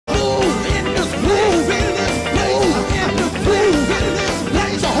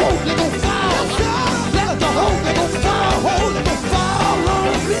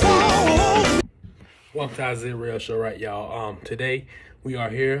Tazi Real Show, right, y'all? Today we are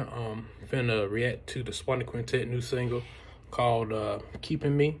here, finna react to the Swanee Quintet new single called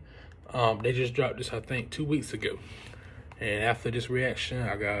Keeping Me. They just dropped this, I think, 2 weeks ago. And after this reaction,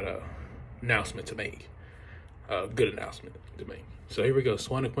 I got an announcement to make. A good announcement to make. So here we go,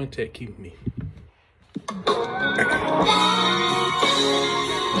 Swanee Quintet, Keeping Me.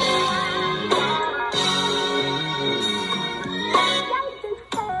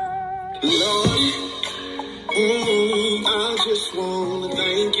 Lord, I just want to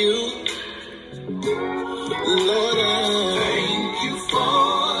thank you. Lord, I thank you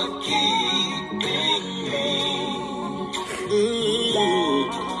for keeping me.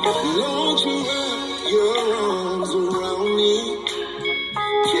 Lord, you wrap your arms around me,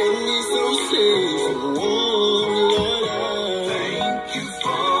 keep me so safe and warm. Lord, I thank you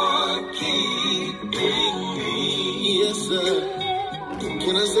for keeping me. Yes, sir.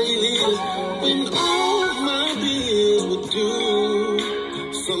 Can I say this? When all my bills were due,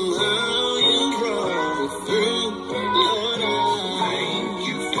 somehow you brought me through. Lord, I thank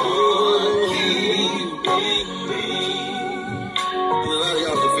you for keeping me. A lot of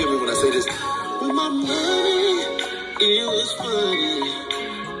y'all can feel me when I say this. With my money, it was funny,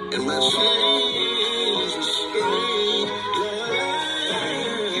 and my chains were straight. Lord, I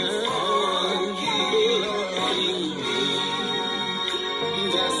thank you for keeping me.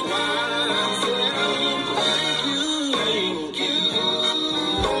 That's why I said thank you, thank you.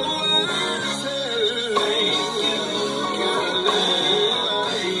 Lord, I said thank you. God, I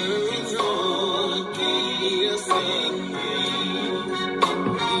for keeping me.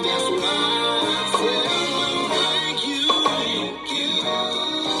 That's why I said thank you, thank you.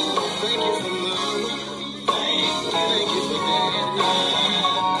 Thank you for mama, thank you for dad.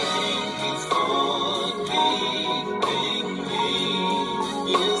 Thank you for keeping me.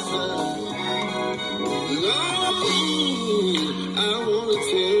 Yes, sir. Lord, I want to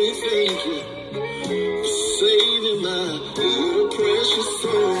tell you thank you for saving my little precious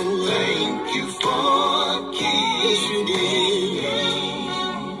soul. Thank you for keeping you did.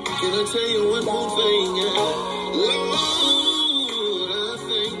 Can I tell you one more thing? Lord, I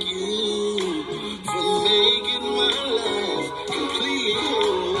thank you for making my life completely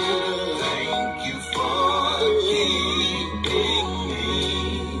whole. Thank you for keeping me.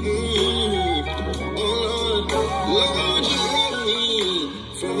 Oh Lord, you brought me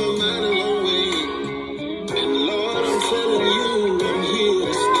from a mighty long way, and Lord, I'm telling you, I'm here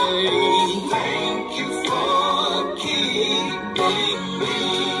to stay. Thank you for keeping me.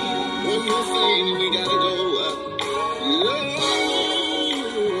 One more thing, we gotta go. Lord,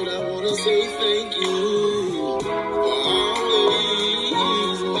 I wanna say thank you for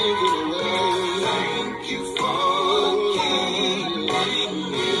always making a way. Thank you for keeping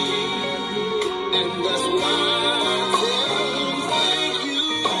me. And that's why I tell thank you,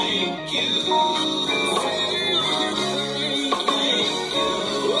 thank you. Thank you.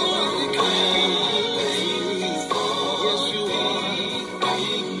 Oh, because yes, you are.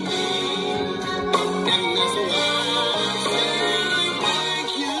 And that's why I say thank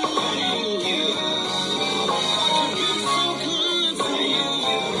you, thank you. You've been so good to me.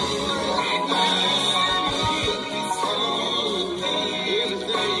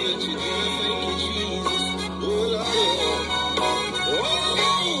 Everything that you do, thank you, Jesus.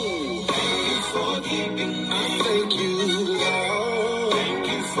 Thank you for keeping me. I thank you, Lord. Thank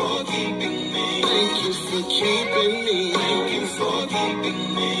you for keeping me. Thank you for keeping me. Thank you for keeping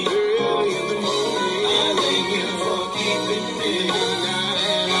me. Early in the morning, I thank you for keeping me. In the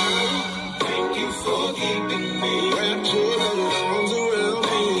night, thank you for keeping me. Wrap your loving arms around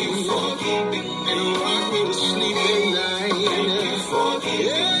me. Thank you for keeping me. And rock me to sleep at night. Thank you for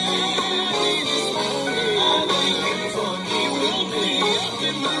keeping me. This morning, I thank you for keeping me. Up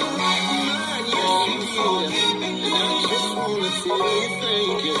in my right mind, yes you did. And I just want to say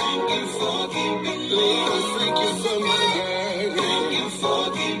thank you. Thank you for keeping me. Lord, thank you for my dad. Thank you for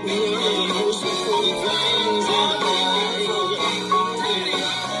keeping me. One of the most important things in my life. Daddy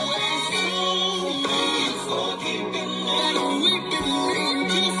always told me. Thank you for keeping me. That a wicked man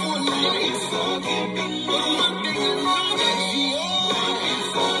before life. Thank you for keeping me. But one thing I know that she always,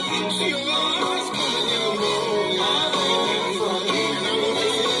 she always coming down home. Thank you for keeping me.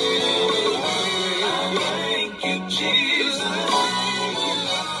 And I thank you, Jesus. All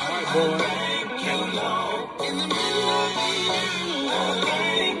right, boy. Thank you, Lord. In the middle of the night, I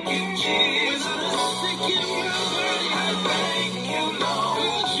thank you, Jesus. Sick in my body, I thank you, Lord.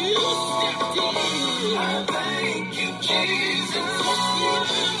 You stepped in. I thank you, Jesus.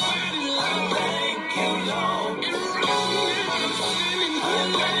 I thank you, Lord. And right now I'm standing here. I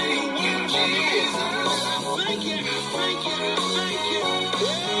thank you, Jesus. Alright,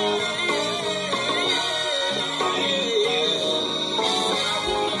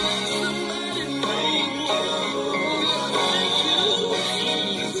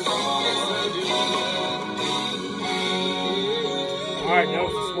 that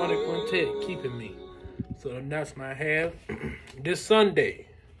was the Swanee Quintet, Keeping Me. So the announcement I have, this Sunday,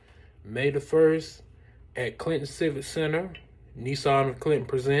 May the 1st, at Clinton Civic Center, Nissan of Clinton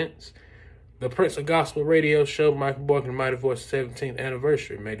presents the Prince of Gospel Radio Show, Michael Boykin and Mighty Voice 17th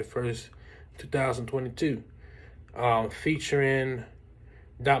anniversary, May the 1st, 2022. Featuring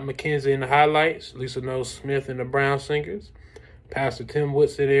Dot McKenzie in the highlights, Lisa Noel Smith and the Brown Singers, Pastor Tim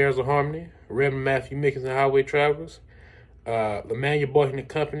Woodson in the Airs of Harmony, Reverend Matthew Mickens and Highway Travelers, Emmanuel Boykin and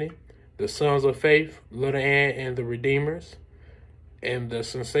Company, the Sons of Faith, Little Ann and the Redeemers, and the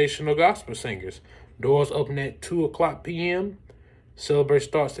Sensational Gospel Singers. Doors open at 2 o'clock p.m. Celebration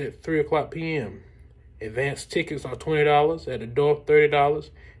starts at 3 o'clock p.m. Advanced tickets are $20. At the door, $30.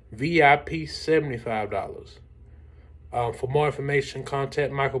 VIP, $75. For more information,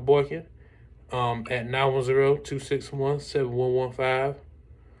 contact Michael Boykin at 910-261-7115.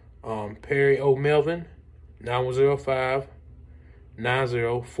 Perry O. Melvin,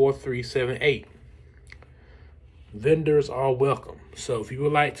 9105-904378. Vendors are welcome. So if you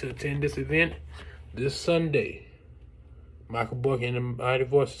would like to attend this event this Sunday, Michael Boykin and the Mighty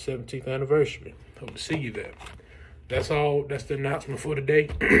Voice 17th anniversary. Hope to see you there. That's all. That's the announcement for today.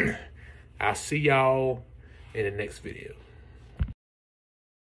 I'll see y'all in the next video.